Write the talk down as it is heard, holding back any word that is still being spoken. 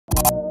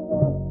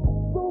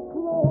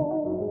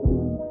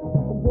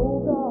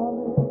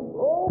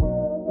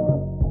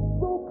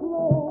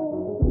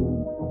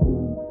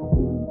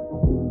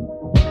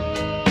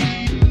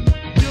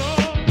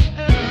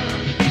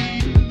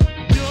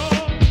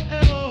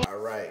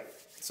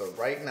So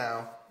right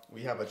now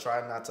we have a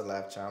try not to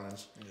laugh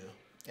challenge.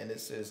 Yeah. And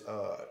this is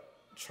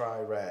try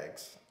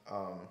rags.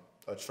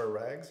 A try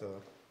rags or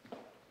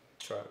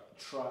try rags.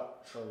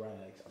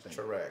 I think.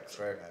 Try rags,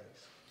 right?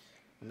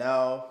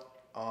 Now,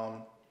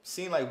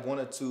 seen like 1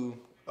 or 2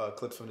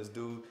 clips from this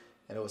dude,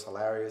 and it was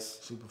hilarious.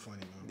 Super funny,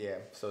 man. Yeah.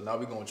 So now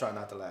we're gonna try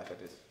not to laugh at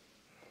this.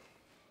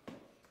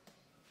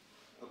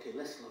 Okay,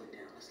 let's slow it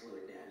down. Let's slow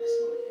it down.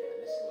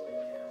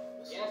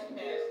 Yes,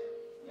 Pastor.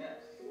 Yes.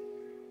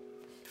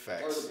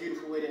 Facts. That was a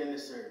beautiful way to end the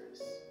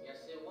service.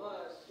 Yes, it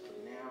was.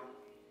 And now,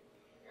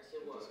 Yes,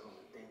 it we're was. just going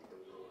to thank the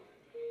Lord.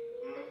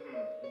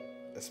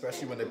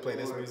 Especially when they play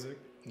this music.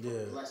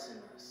 Yeah. For blessing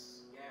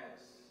us.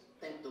 Yes.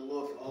 Thank the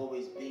Lord for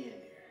always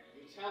being there.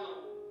 You tell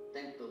him.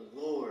 Thank the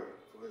Lord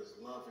for his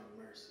love and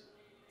mercy.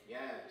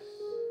 Yes.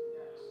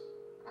 Yes.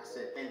 I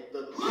said thank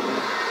the Lord.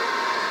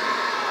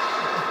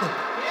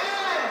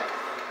 Yes.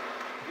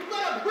 You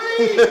better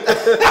breathe.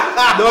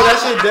 No, that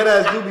shit dead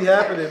ass do be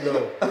happening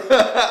though.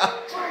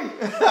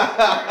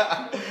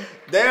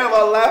 Damn,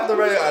 I laughed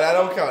already. Oh, that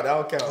don't count. That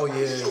don't count. Oh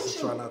yeah,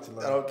 so try not to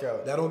laugh. That don't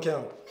count. That don't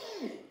count.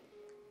 Man,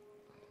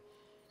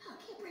 I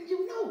can't bring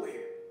you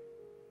nowhere.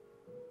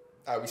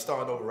 All right, we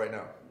starting over right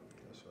now.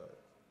 That's right.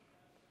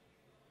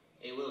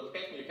 Hey, Will,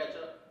 expect me to catch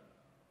up?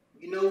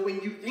 You know, when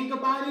you think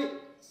about it,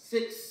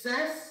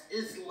 success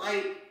is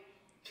like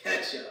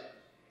ketchup.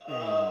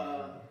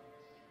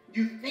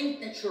 You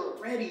think that you're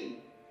ready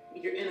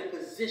when you're in a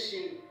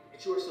position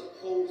that you're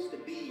supposed to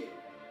be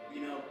in.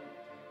 You know,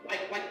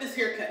 like this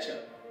here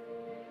ketchup.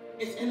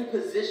 It's in a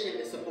position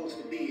it's supposed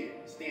to be in,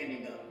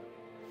 standing up.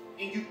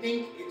 And you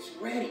think it's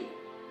ready.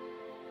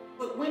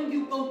 But when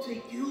you go to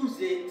use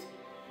it,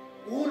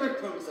 water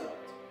comes out.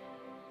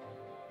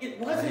 It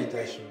I wasn't hate that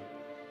ready. shit.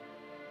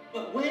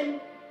 But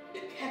when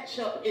the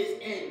ketchup is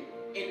in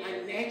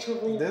a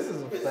natural This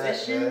is a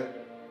position, fact,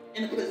 man.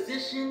 in a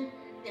position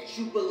that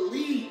you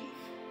believe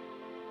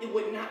it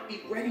would not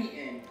be ready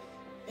in,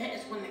 that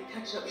is when the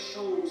ketchup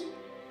shows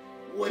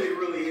what it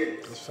really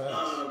is. It's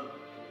facts.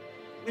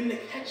 When the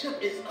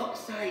ketchup is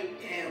upside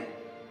down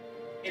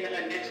in a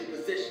natural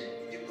position,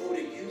 if you go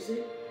to use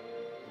it,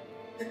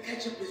 the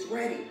ketchup is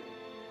ready.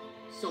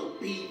 So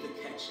be the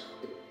ketchup.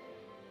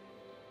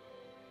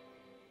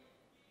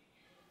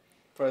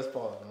 Press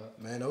pause,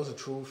 man. Man, those are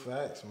true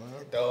facts,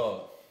 man.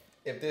 Dog.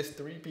 If there's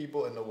 3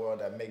 people in the world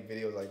that make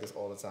videos like this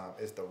all the time,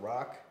 it's The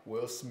Rock,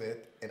 Will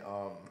Smith, and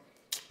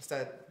what's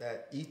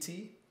that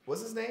E.T.?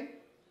 What's his name?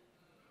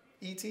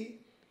 E.T.?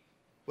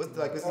 What's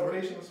like this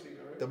Motivational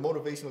speaker, right? the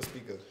motivational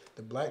speaker.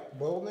 The black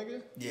bold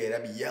nigga? Yeah,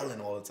 that be yelling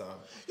all the time.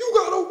 You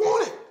gotta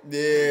want it.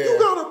 Yeah. You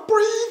gotta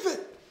breathe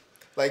it.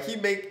 Like he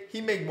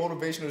make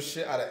motivational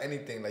shit out of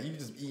anything. Like you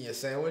just eating your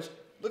sandwich.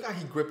 Look how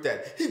he gripped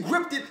that. He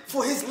gripped it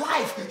for his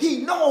life. He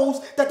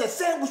knows that the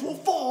sandwich will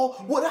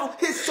fall without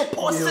his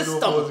support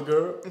system.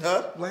 Girl.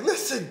 Huh? Like,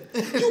 listen,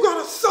 you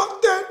gotta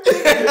suck that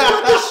dick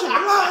like this your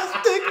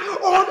last dick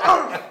on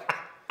earth.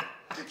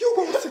 You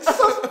gonna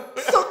suck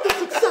the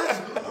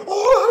success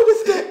all out of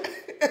this dick.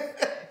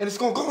 And it's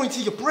gonna go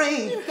into your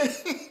brain.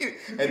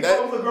 and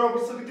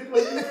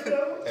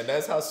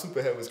that's how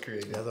Superhead was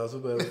created. That's how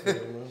Superhead was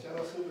created, man. Shout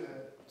out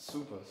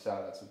Superhead.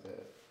 Shout out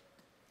Superhead.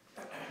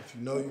 If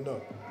you know, you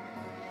know.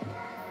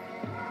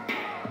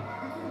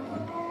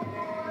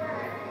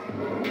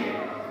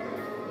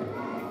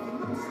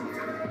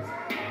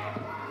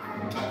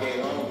 I get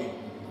lonely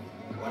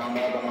when I'm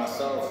all by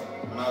myself.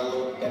 When I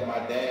looked at my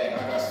dad,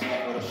 I got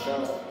smacked with a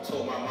shovel.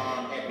 Told my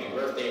mom happy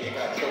birthday and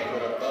got choked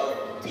with a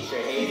belt.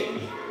 Teacher hated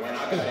me when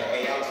I got an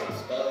A out and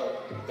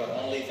spell. The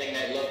only thing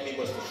that loved me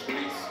was the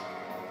streets.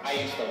 I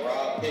used to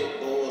rob pit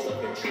bulls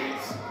up in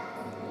trees.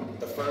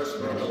 The first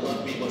girl to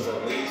love me was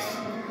Elise.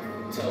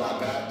 Till I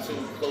got too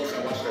close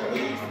and watched her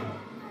leave.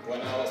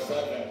 When I was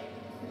 7,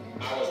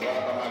 I was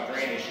robbed by my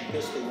granny. She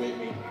pistol with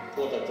me.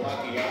 Pulled a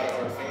Glocky out of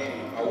her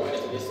fanny. I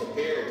wanted to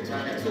disappear,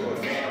 turn into a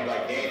phantom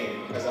like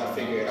Danny. Cause I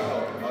figured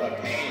out all the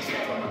pain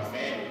stemmed from my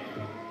family.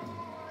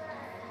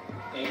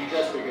 And you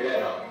just figured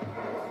that out.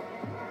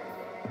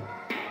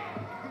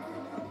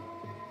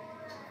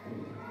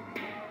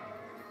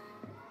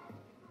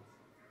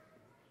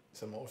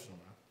 It's emotional,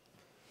 man.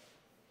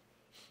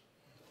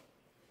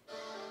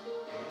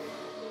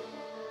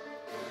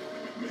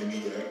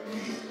 Maniac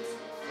me.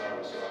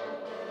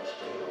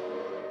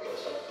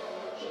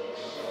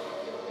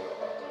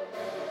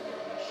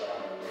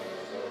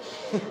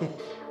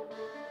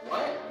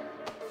 What?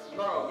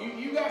 Bro,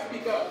 you gotta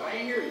speak up. I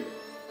ain't hear you.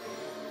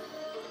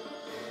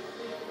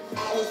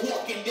 I was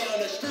walking down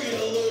the street,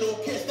 a little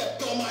kid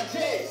stepped on my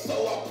J. So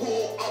I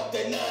pulled out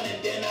the 9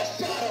 and then I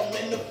shot him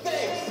in the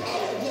face. I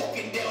was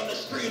walking down the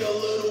street, a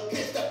little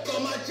kid stepped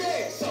on my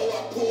J. So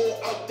I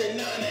pulled out the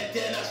 9 and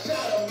then I shot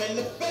him in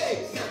the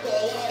face. Not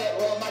gonna lie, that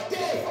ruined my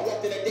day. I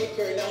walked in a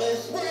daycare, now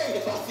it's spring.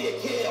 If I see a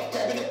kid, I'm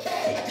grabbing a K.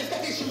 I just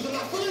got these shoes and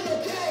I'm feeling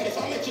okay. If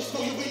I'm at your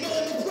school, you'll be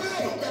nothing to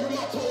pray. I'm grabbing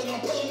my toe and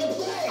I'm pulling the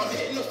play. I'm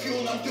hitting the fuel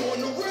and I'm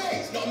doing the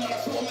race. No, I'm not a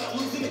fool, I'm not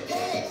losing the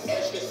case.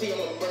 As you can see, I'm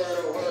a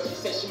murderer. She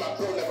said she my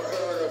girl, never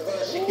heard of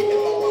her. She getting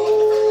my run like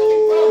the early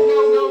bird.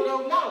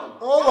 No.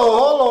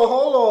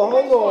 Hold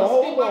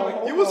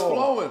on. He was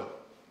flowing.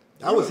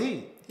 That was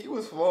he. He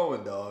was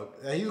flowing, dog.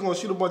 And he was gonna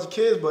shoot a bunch of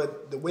kids,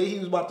 but the way he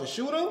was about to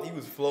shoot them, He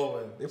was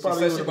flowing. They She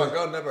probably said would've my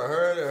girl never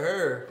heard of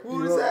her. Who You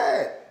was know-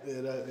 that?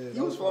 yeah, He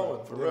was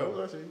flowing, for real. That was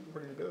actually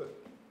pretty good.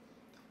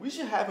 We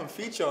should have him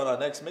feature on our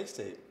next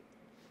mixtape.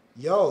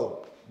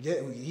 Yo,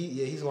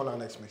 he's on our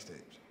next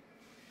mixtape.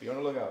 Be on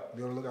the lookout.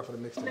 Be on the lookout for the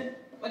mixtape.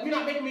 Like, you're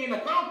not making me an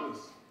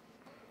accomplice.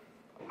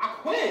 I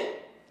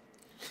quit.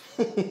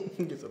 Get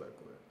to that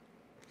quick.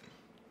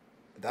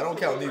 That don't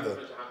count neither.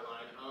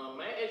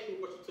 May I ask you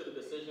what you took the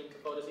decision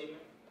for this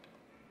evening?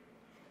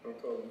 I'm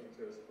calling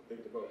because I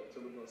think about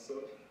killing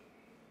myself.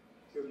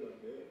 Kill my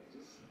dad.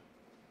 Just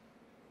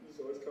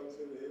always comes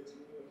in the head to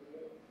me every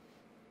morning.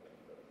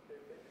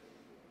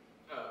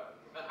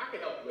 I can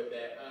help you with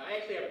that. I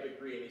actually have a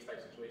degree in these type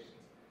of situations.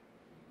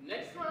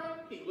 Next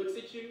time he looks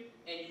at you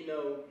and you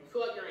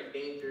feel like you're in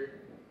danger,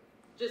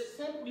 just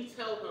simply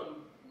tell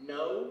him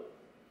no,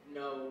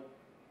 no,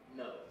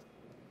 no.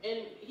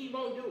 And he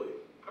won't do it.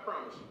 I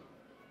promise you.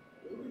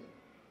 Really?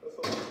 That's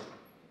all.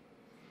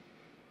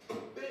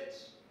 Bitch.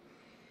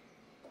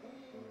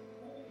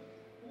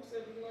 Who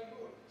said we like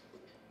doing?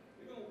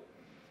 We do.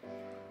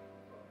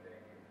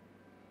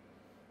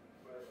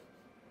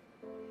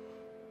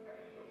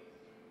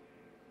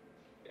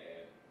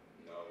 Dad,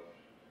 no.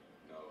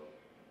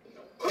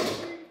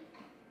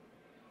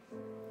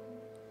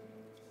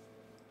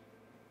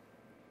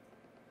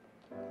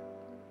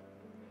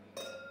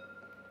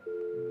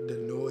 The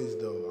noise,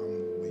 though,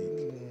 I'm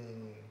weak.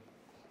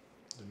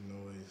 The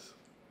noise.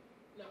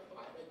 Now,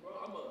 bro,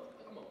 I'm a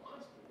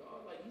monster,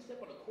 dog. Like, you step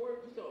on the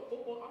court, you step on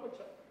football,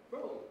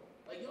 bro.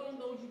 Like, y'all don't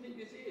know what you think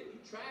this is. You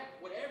track,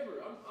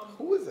 whatever.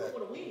 Who is that? I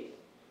want to win.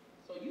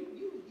 So you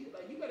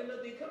got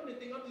another thing coming.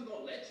 Think I'm just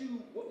gonna let you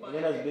whoop my I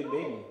think that's ass? Big No.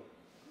 Baby.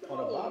 No, On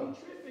the bottom. you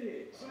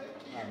tripping.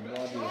 I have no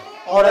idea.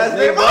 Oh, that's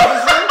Nate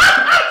Robinson?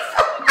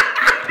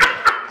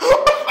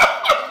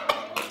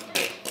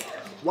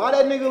 Why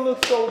that nigga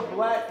look so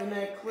black in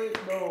that clip,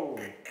 though?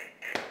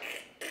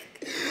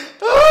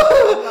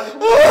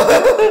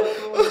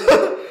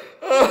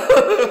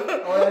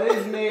 Oh, that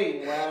is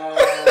Nate. Wow.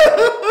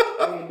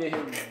 They did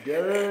him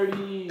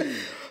dirty.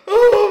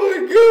 Oh my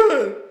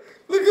god.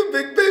 Look at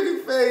Big Baby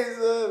face,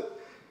 son.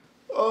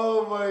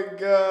 Oh my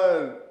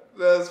god.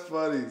 That's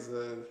funny,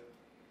 son.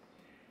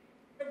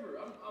 Whatever.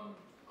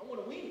 I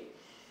want to win.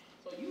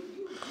 So you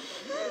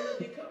got another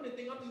thing coming.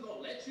 Think I'm just gonna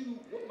let you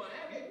whoop my ass?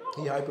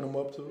 No. He hyping him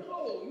up, too.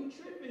 No, you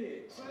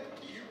tripping.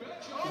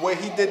 When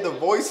he did the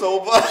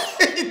voiceover,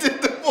 he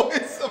did the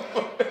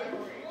voiceover.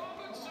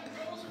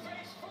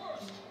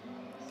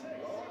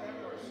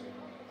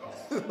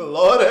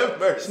 Lord have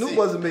mercy. Snoop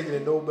wasn't making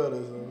it no better,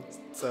 son.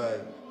 Son.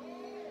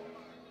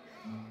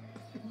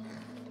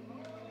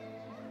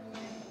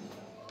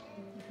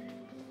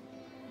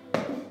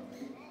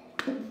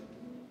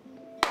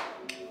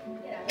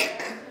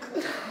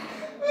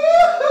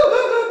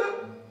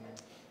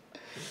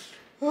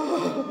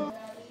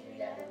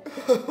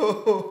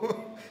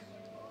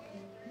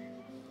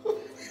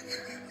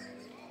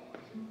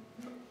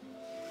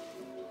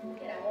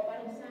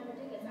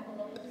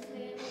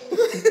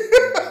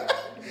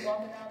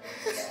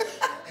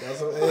 That's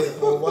hey,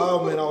 for a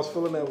while, man, I was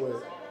feeling that way.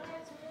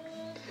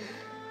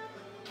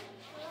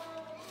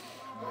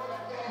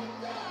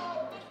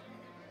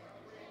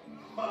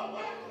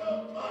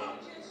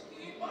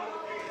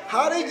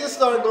 How they just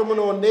started coming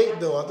on Nate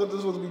though? I thought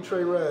this was supposed to be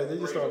Trey Raz. They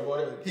just started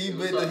violent. He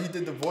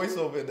did the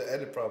voiceover in the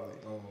edit probably.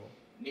 Oh.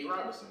 Nate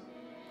Robinson.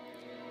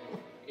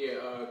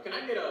 Yeah, can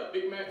I get a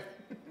Big Mac?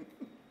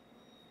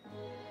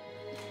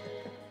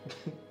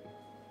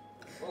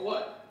 Or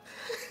what?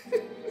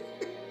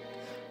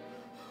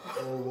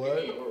 Or what?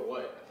 Or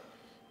what?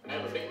 I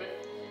have a Big Mac?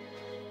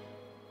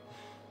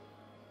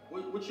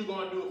 What you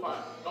gonna do if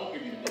I don't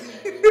give you the Big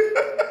Mac?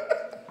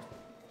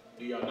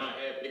 Do y'all not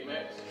have Big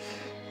Macs?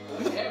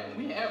 We have them.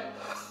 We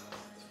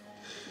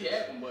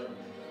have them, but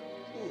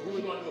what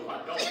we gonna do if I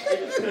don't give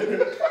it to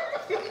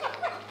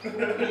you?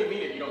 What do you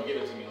mean if you don't give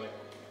it to me? Like,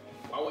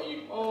 why would you?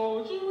 Oh,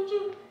 what you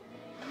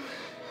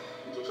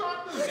trying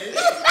to do, man?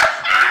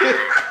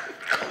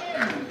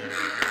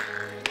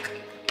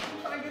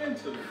 I'm trying to get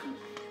into it.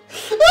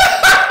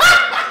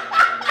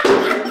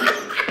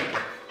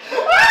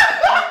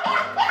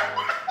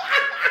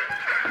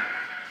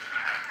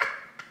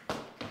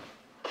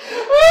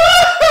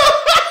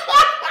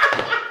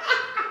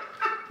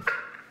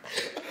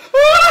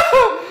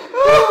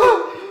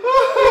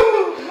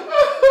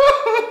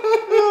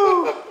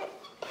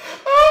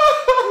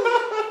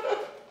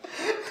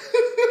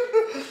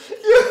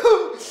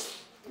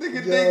 They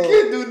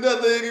can't do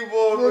nothing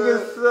anymore,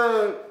 Nigga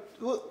bro. said,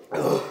 what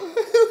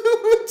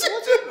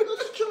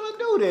you trying to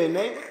do then,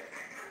 Nate?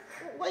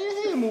 Why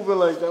your hand moving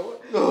like that?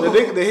 The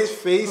nigga, his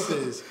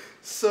faces.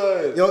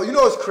 Son. Yo, you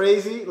know what's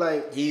crazy?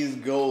 Like, He's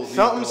gold.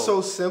 something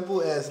so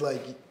simple as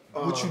like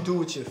what you do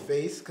with your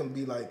face can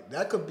be like,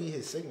 that could be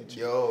his signature.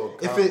 Yo,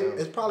 if calm down.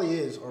 it probably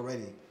is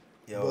already.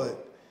 Yo.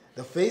 But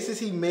the faces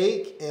he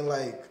make and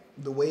like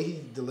the way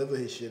he deliver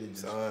his shit is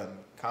just, Son,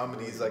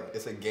 Comedy is like,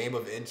 it's a game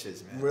of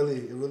inches, man. Really,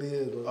 it really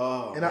is, bro.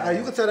 Oh, and man.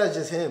 you can tell that's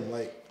just him.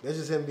 Like, that's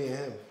just him being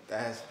him.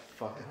 That's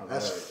fucking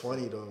hilarious. That's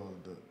funny, though.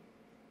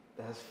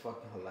 That's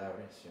fucking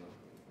hilarious, yo.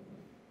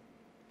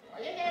 Why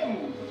you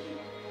hand move?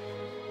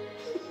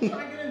 I'm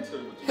trying to get into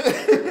it with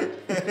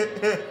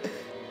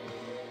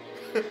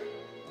you.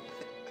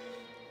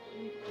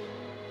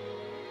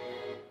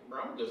 Bro,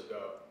 I'm just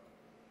go.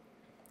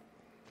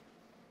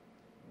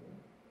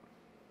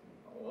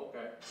 Oh,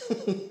 okay.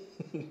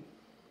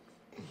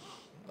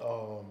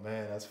 Oh,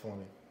 man, that's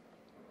funny.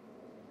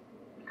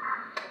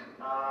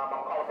 I'm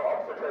calling for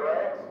Officer Trey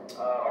Rags.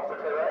 Officer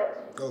Trey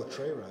Rags. Oh,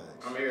 Trey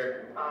Rags. I'm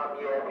here.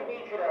 Yeah, we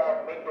need you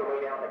to make your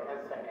way down to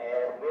Kinston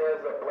Ave.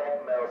 There's a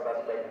black male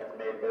suspect in his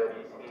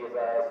mid-30s. He is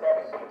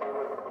stabbing people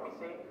with, let me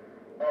see,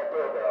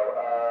 dildo.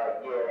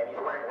 Yeah, and he's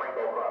wearing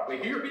rainbow crops.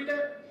 Wait, can you repeat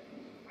that?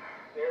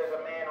 There's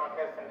a man on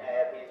Kinston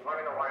Ave. He's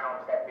running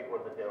around stabbing people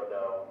with a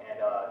dildo, and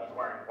he's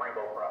wearing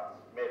rainbow crops.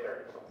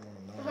 Mid-30s.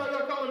 What the hell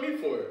y'all calling me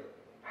for?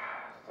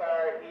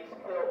 Sir, he's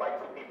killed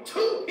like 2 people.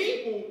 2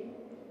 people?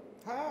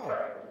 How?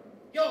 Right.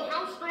 Yo,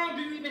 how strong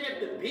do you even have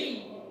to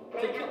be?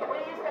 Can you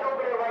please head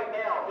over there right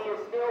now? He is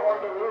still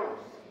on the loose,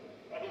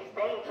 and he's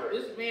dangerous.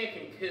 This man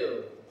can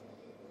kill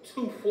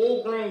 2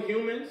 full-grown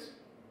humans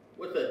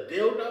with a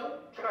dildo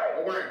Trey.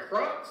 or wearing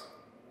Crocs?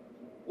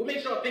 What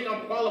makes y'all think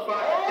I'm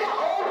qualified? Head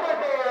over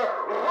there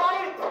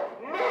right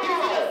He's an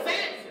now!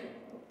 assassin!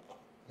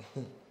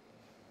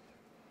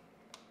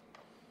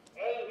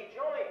 Hey, he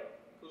joined.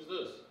 Who's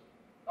this?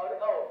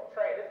 Oh,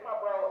 Trey, this is my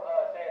bro,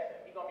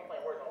 Assassin. He's gonna be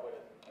playing Warzone with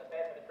us.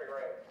 Assassin is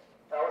Trigger X.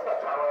 What's up,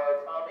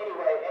 Charles?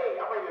 Anyway, hey,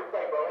 I'm ready to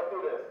play, bro. Let's do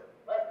this.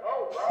 Let's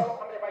go, bro.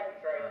 I'm gonna invite you,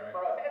 Trey. All right.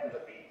 Bro, Assassin's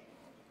a beast.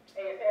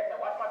 Hey, Assassin,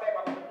 watch my back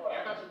while I'm doing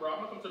Yeah, I got you, bro.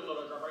 I'm gonna come to the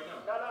loadout drop right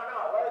now. No.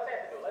 Let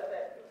Assassin do it. Let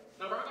Assassin do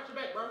it. No, bro, I got your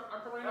back, bro. I'm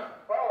coming right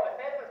now. Bro,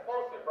 Assassin's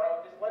closer, bro.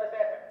 Just let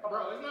Assassin. Come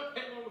Bro, on. it's not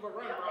that long of a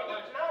run, bro. I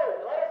got you. No,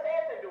 let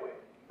Assassin do it.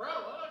 Bro,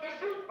 I He got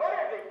you. shoots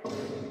better than you.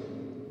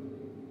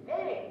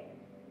 Dang.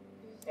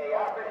 Hey,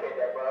 I appreciate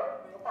that, bro.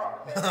 No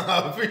problem, Assassin.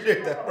 I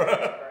appreciate that, bro.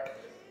 Alright.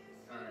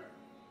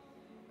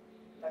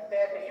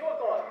 Assassin, you was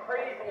going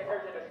crazy in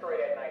Search and Destroy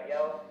that night,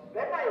 yo.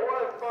 That night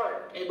was fun.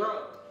 Hey,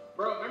 bro.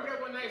 Bro, remember that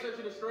one night Search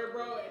and Destroy,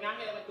 bro? And I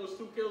had like those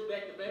 2 kills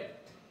back to back?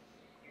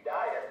 You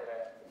died after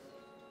that.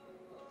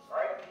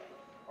 Right?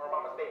 Or am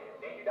I mistaken?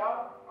 Didn't you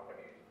die? I'm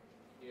confused.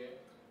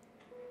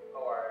 Yeah.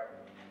 Oh, alright.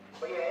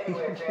 But yeah,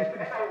 anyway, Assassin,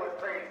 that night was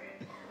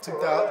crazy.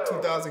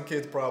 2,000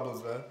 kids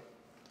problems, man.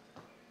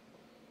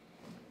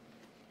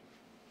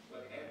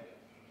 What happened?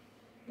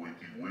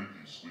 Wakey,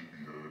 wakey,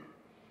 sleepyhead.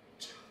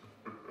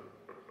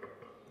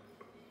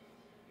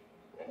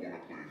 I want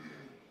to play a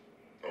game.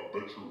 I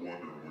bet you're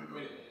wondering Wait a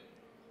minute.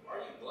 Are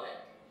you black?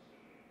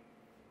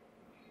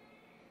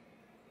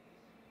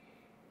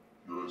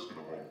 You're asking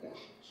the wrong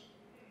questions.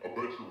 I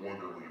bet you're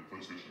wondering where your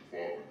PlayStation 5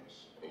 is.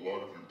 A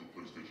lot of you have the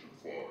PlayStation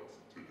 5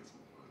 take it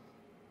for granted.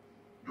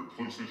 Your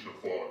PlayStation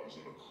 5 is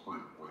in a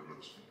crate right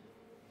next to you.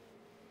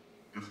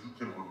 If you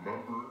can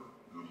remember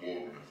your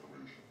login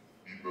information,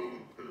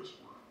 email and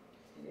password,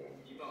 go on.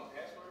 You know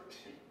password?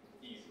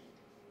 Easy.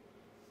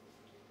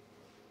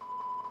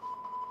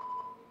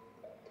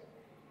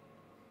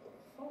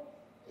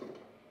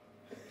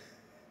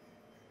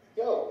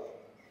 Yo.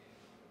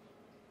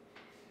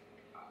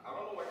 I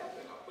don't know what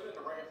happened. I put in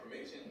the right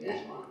information. Was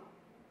right.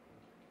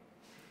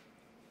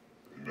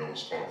 And now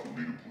it's time for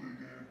me to play a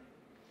game.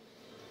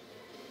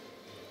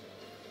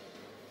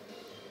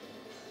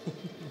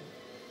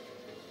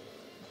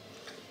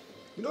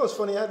 You know what's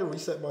funny? I had to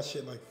reset my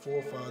shit like 4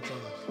 or 5 times.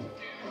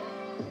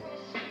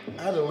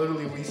 I had to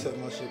literally reset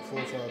my shit 4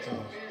 or 5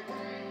 times.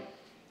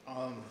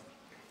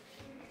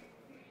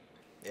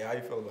 Yeah, how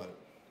you feel about it?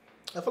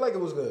 I feel like it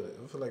was good.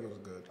 I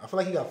feel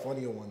like he got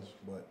funnier ones,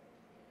 but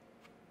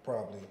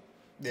probably.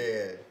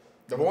 Yeah.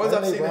 The ones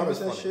I've seen him was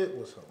funny. shit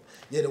was funny.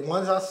 Yeah, the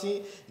ones I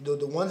seen,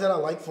 the ones that I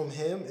like from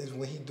him is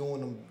when he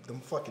doing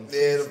them fucking Yeah,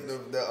 faces.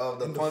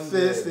 the and fun the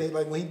fist, yeah. and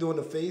like when he doing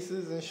the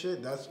faces and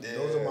shit. Those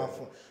are my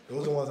fun.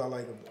 Those are the ones I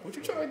like. What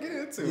you trying to get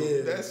into?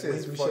 Yeah, That shit's when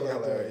he do fucking shit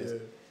like that, hilarious. yeah.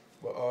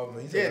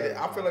 But he's yeah, hilarious,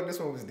 I feel man. like this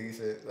one was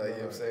decent. Like you know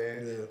what I'm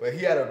saying. Yeah. But he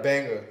had a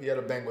banger. He had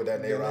a banger with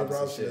that Nate Yeah, Nate Robinson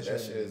Robinson, shit. that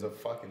That shit shit is a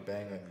fucking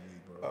banger.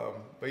 Yeah, bro.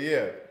 But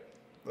yeah,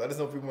 let us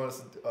know if you want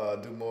us to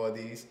do more of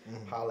these.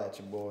 Holla at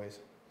your boys.